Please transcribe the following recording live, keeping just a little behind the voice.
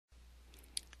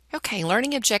Okay,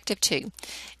 learning objective 2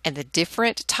 and the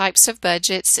different types of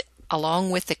budgets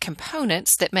along with the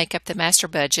components that make up the master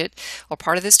budget are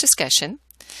part of this discussion.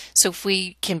 So if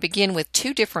we can begin with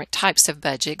two different types of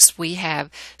budgets, we have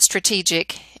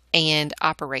strategic and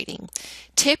operating.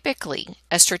 Typically,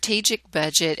 a strategic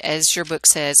budget, as your book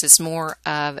says, is more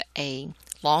of a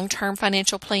long-term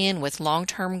financial plan with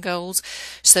long-term goals.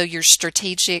 So your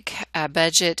strategic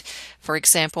budget, for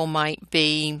example, might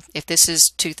be, if this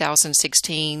is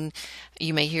 2016,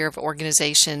 you may hear of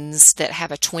organizations that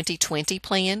have a 2020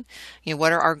 plan.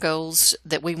 What are our goals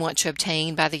that we want to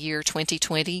obtain by the year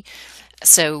 2020?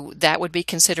 So that would be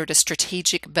considered a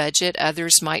strategic budget.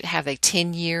 Others might have a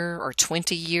 10-year or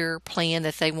 20-year plan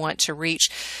that they want to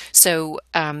reach. So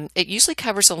it usually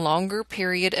covers a longer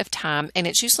period of time, and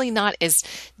it's usually not as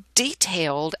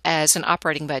detailed as an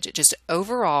operating budget. Just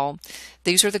overall,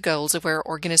 these are the goals of where our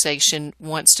organization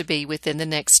wants to be within the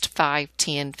next 5,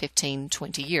 10, 15,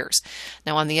 20 years.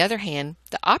 Now, on the other hand,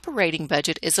 the operating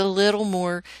budget is a little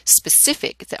more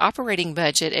specific. The operating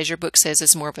budget, as your book says,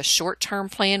 is more of a short-term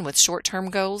plan with short-term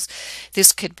goals.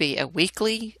 This could be a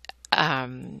weekly,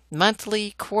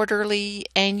 monthly, quarterly,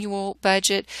 annual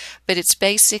budget, but it's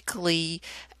basically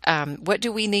what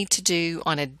do we need to do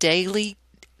on a daily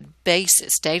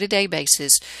basis, day-to-day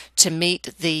basis, to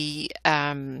meet the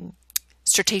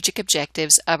strategic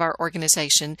objectives of our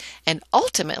organization and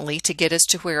ultimately to get us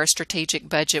to where our strategic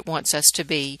budget wants us to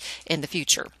be in the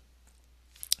future.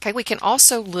 Okay, we can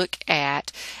also look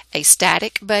at a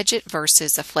static budget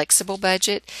versus a flexible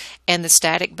budget, and the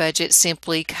static budget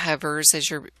simply covers, as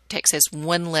your text says,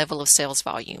 one level of sales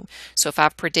volume. So if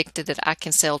I've predicted that I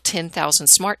can sell 10,000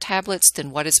 smart tablets, then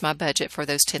what is my budget for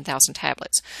those 10,000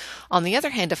 tablets? On the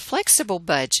other hand, a flexible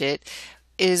budget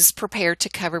is prepared to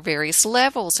cover various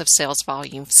levels of sales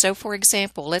volume. So for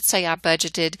example, let's say I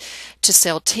budgeted to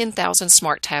sell 10,000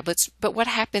 smart tablets, but what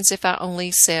happens if I only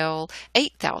sell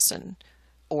 8,000?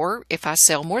 Or if I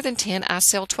sell more than 10, I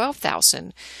sell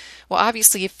 12,000. Well,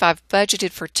 obviously, if I've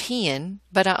budgeted for 10,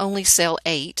 but I only sell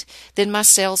 8, then my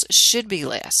sales should be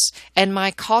less, and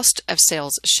my cost of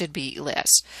sales should be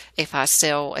less. If I've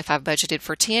budgeted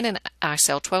for 10 and I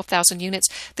sell 12,000 units,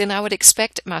 then I would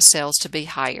expect my sales to be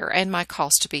higher and my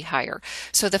cost to be higher.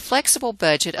 So the flexible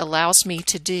budget allows me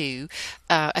to do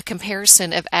a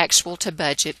comparison of actual to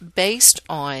budget based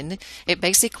on, it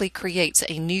basically creates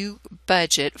a new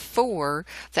budget for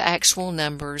the actual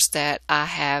numbers that I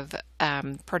have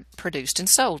produced and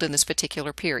sold in this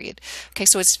particular period. Okay,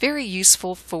 so it's very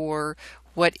useful for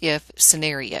what if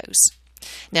scenarios.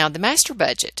 Now, the master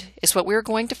budget is what we're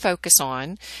going to focus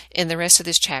on in the rest of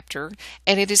this chapter,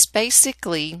 and it is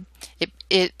basically,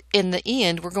 in the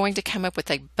end, we're going to come up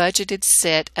with a budgeted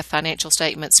set of financial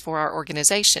statements for our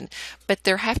organization, but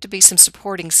there have to be some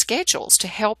supporting schedules to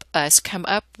help us come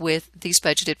up with these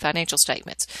budgeted financial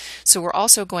statements. So we're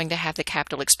also going to have the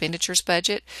capital expenditures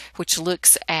budget, which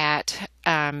looks at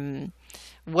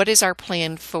what is our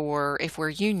plan for if we're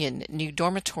union, new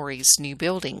dormitories, new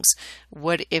buildings?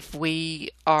 What if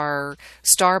we are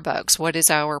Starbucks? What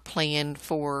is our plan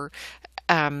for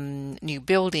new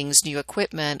buildings, new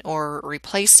equipment, or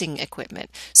replacing equipment?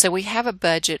 So we have a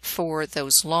budget for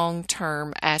those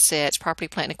long-term assets, property,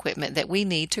 plant, and equipment that we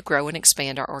need to grow and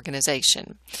expand our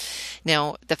organization.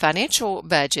 Now, the financial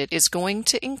budget is going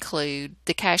to include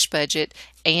the cash budget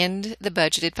and the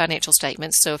budgeted financial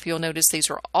statements. So if you'll notice, these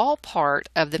are all part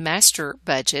of the master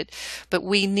budget, but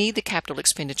we need the capital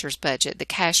expenditures budget, the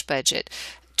cash budget,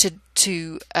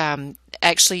 to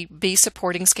actually be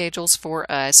supporting schedules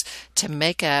for us to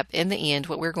make up, in the end,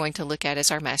 what we're going to look at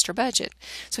as our master budget.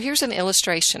 So here's an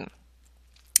illustration.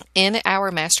 In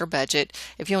our master budget,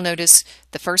 if you'll notice,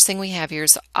 the first thing we have here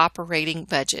is the operating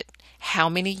budget. How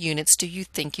many units do you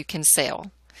think you can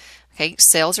sell? Okay,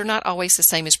 sales are not always the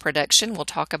same as production. We'll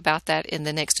talk about that in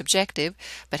the next objective.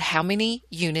 But how many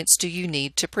units do you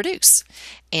need to produce?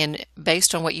 And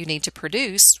based on what you need to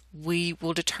produce, we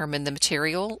will determine the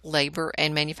material, labor,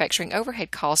 and manufacturing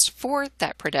overhead costs for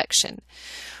that production.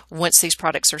 Once these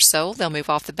products are sold, they'll move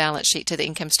off the balance sheet to the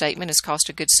income statement as cost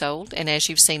of goods sold. And as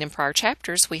you've seen in prior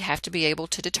chapters, we have to be able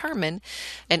to determine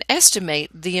and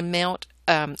estimate the amount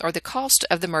or the cost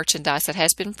of the merchandise that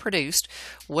has been produced.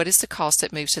 What is the cost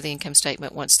that moves to the income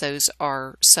statement once those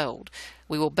are sold?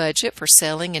 We will budget for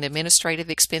selling and administrative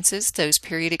expenses, those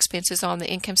period expenses on the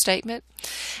income statement.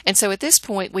 And so at this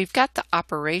point, we've got the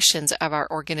operations of our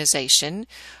organization,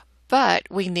 but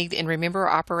we need, and remember,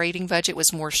 our operating budget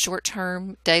was more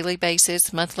short-term, daily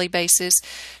basis, monthly basis.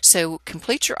 So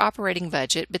complete your operating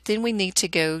budget, but then we need to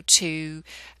go to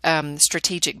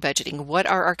strategic budgeting. What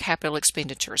are our capital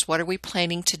expenditures? What are we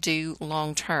planning to do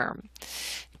long-term?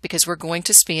 because we're going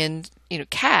to spend,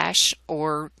 cash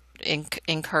or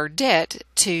incur debt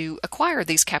to acquire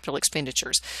these capital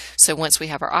expenditures. So once we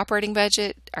have our operating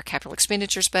budget, our capital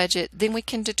expenditures budget, then we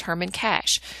can determine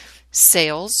cash.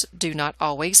 Sales do not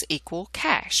always equal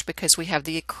cash because we have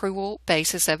the accrual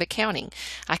basis of accounting.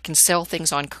 I can sell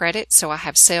things on credit, so I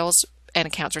have sales and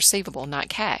accounts receivable, not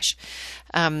cash.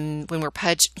 When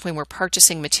we're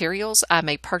purchasing materials, I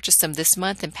may purchase them this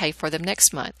month and pay for them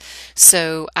next month.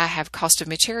 So I have cost of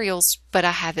materials, but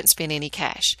I haven't spent any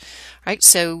cash. Right?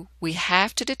 So we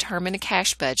have to determine a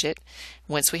cash budget.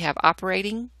 Once we have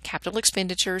operating, capital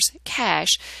expenditures,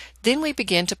 cash, then we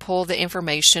begin to pull the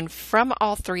information from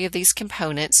all three of these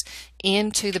components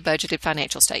into the budgeted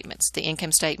financial statements, the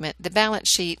income statement, the balance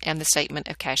sheet, and the statement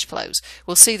of cash flows.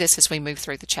 We'll see this as we move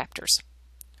through the chapters.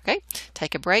 Okay,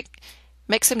 take a break,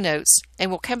 make some notes,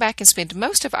 and we'll come back and spend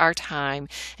most of our time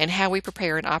in how we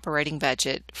prepare an operating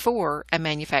budget for a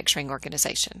manufacturing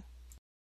organization.